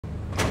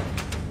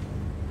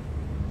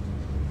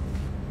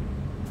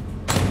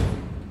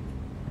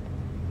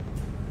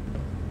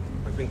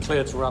been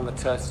cleared to run the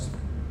test.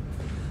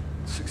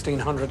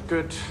 1600,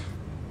 good.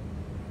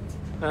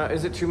 Now,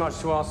 is it too much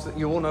to ask that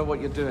you all know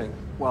what you're doing?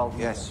 Well,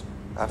 yes,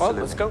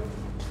 absolutely. Well, let's go.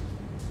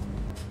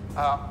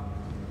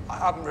 I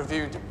haven't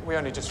reviewed. We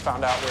only just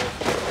found out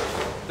we're...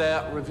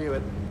 There, review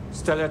it.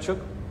 Steliachuk?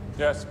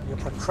 Yes. You're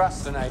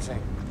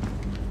procrastinating.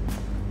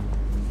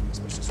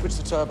 Switch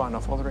the turbine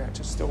off while the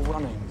reactor's still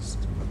running.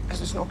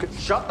 This is not good.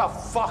 Shut the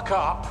fuck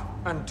up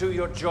and do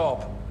your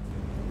job.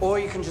 Or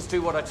you can just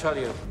do what I tell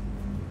you.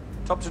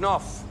 Topped and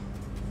off.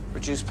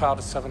 Reduce power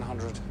to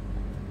 700.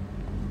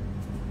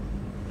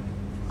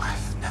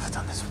 I've never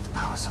done this with the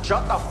power supply.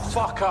 Shut the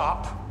fuck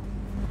up!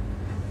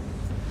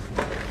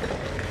 I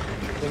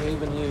think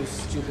even you,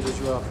 stupid as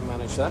you are, can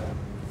manage that.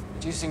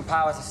 Reducing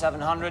power to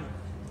 700.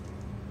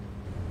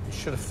 You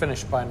should have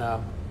finished by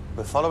now.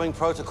 We're following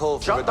protocol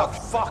for Shut the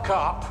reduction. fuck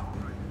up!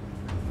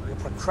 You're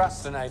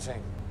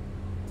procrastinating.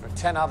 There are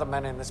 10 other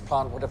men in this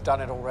plant would have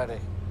done it already.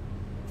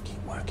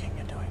 Keep working,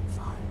 you're doing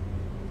fine.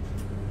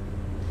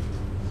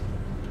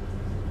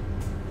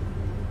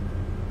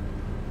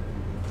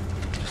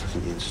 Just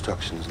looking at the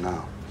instructions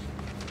now.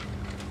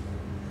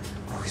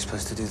 Are we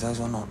supposed to do those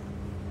or not?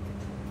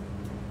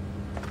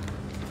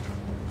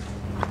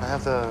 I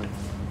have the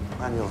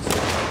manuals.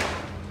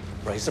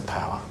 Raise the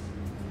power.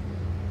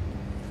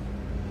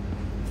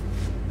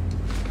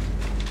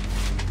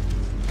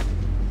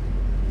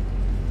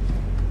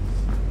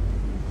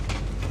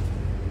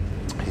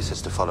 He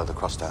says to follow the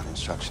cross-down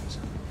instructions.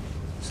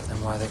 So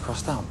then why are they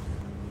crossed out?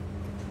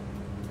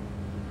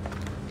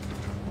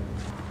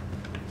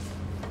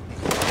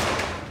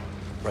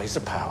 Raise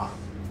the power.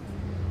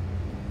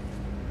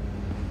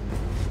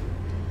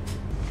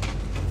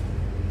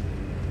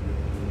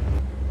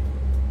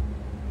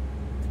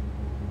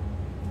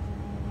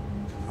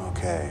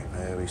 Okay,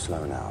 very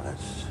slow now.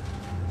 Let's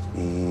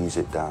ease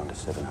it down to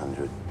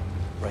 700.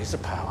 Raise the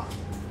power.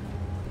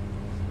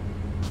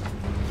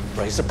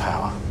 Raise the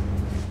power.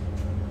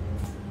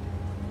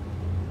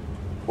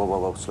 Whoa, whoa,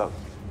 whoa, slow.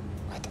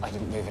 I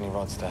didn't move any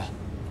rods there.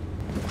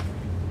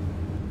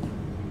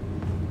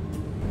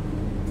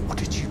 What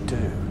did you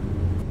do?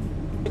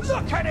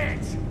 Look at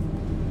it!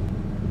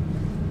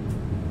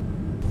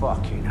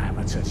 Fucking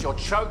amateurs. You're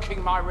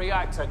choking my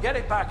reactor. Get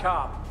it back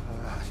up.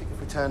 I think if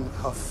we turn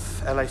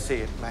off LAC,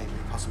 it may be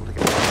possible to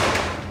get...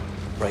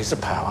 Raise the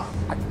power.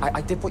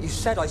 I did what you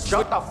said.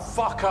 Shut the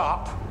fuck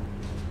up!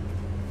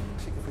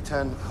 I think if we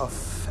turn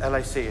off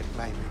LAC, it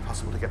may be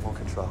possible to get more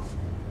control.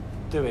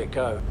 Do it,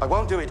 go. I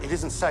won't do it. It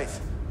isn't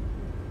safe.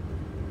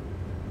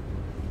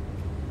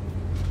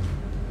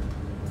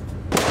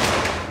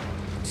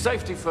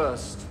 Safety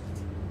first.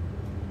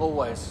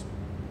 Always.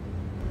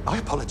 I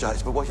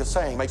apologize, but what you're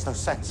saying makes no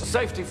sense.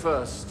 Safety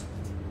first.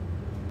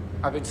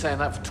 I've been saying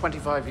that for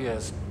 25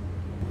 years.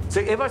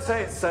 See, if I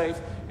say it's safe,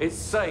 it's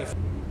safe.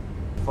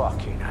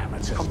 Fucking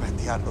amateurs. Comrade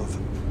Diatlov.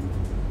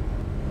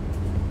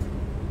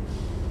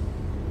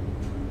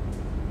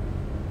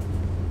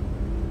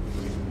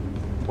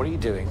 What are you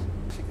doing?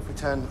 I think if we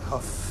turn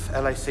off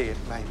LAC, it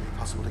may be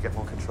possible to get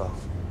more control.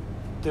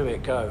 Do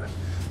it, go.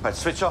 Right,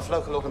 switch off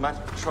local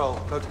automatic control.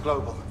 Go to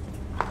global.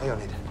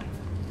 Leonid.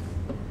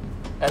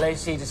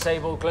 LAC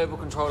disabled, global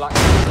control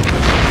active.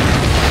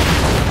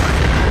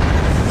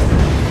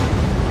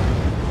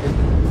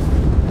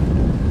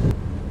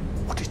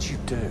 What did you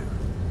do?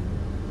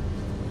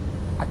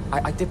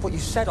 I did what you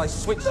said. I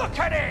switched... Look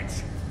at it!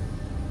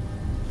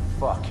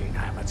 Fucking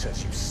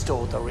amateurs, you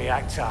stalled the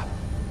reactor.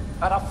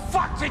 How the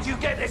fuck did you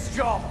get this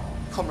job?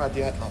 Comrade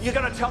Diatlov. You're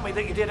gonna tell me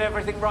that you did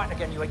everything right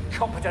again, you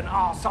incompetent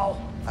arsehole?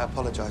 I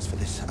apologize for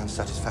this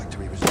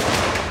unsatisfactory result.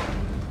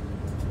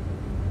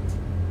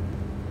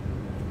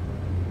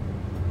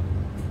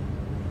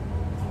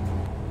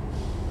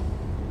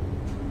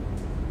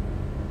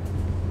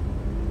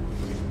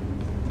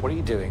 What are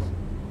you doing?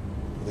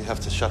 We have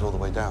to shut all the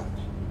way down.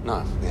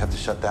 No. We have to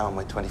shut down,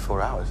 wait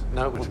 24 hours.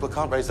 No. We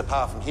can't raise the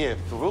power from here.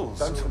 The rules.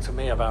 Don't talk to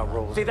me about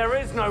rules. See, there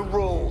is no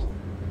rule.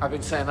 I've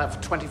been saying that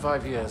for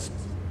 25 years.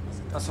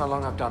 That's how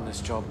long I've done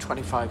this job,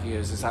 25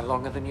 years. Is that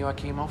longer than you,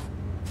 Akimov?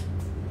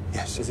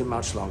 Yes. Is it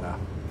much longer?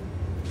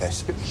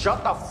 Yes.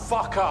 Shut the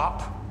fuck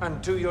up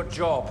and do your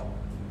job.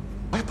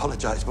 I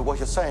apologize, but what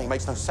you're saying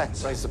makes no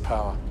sense. Raise the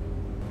power.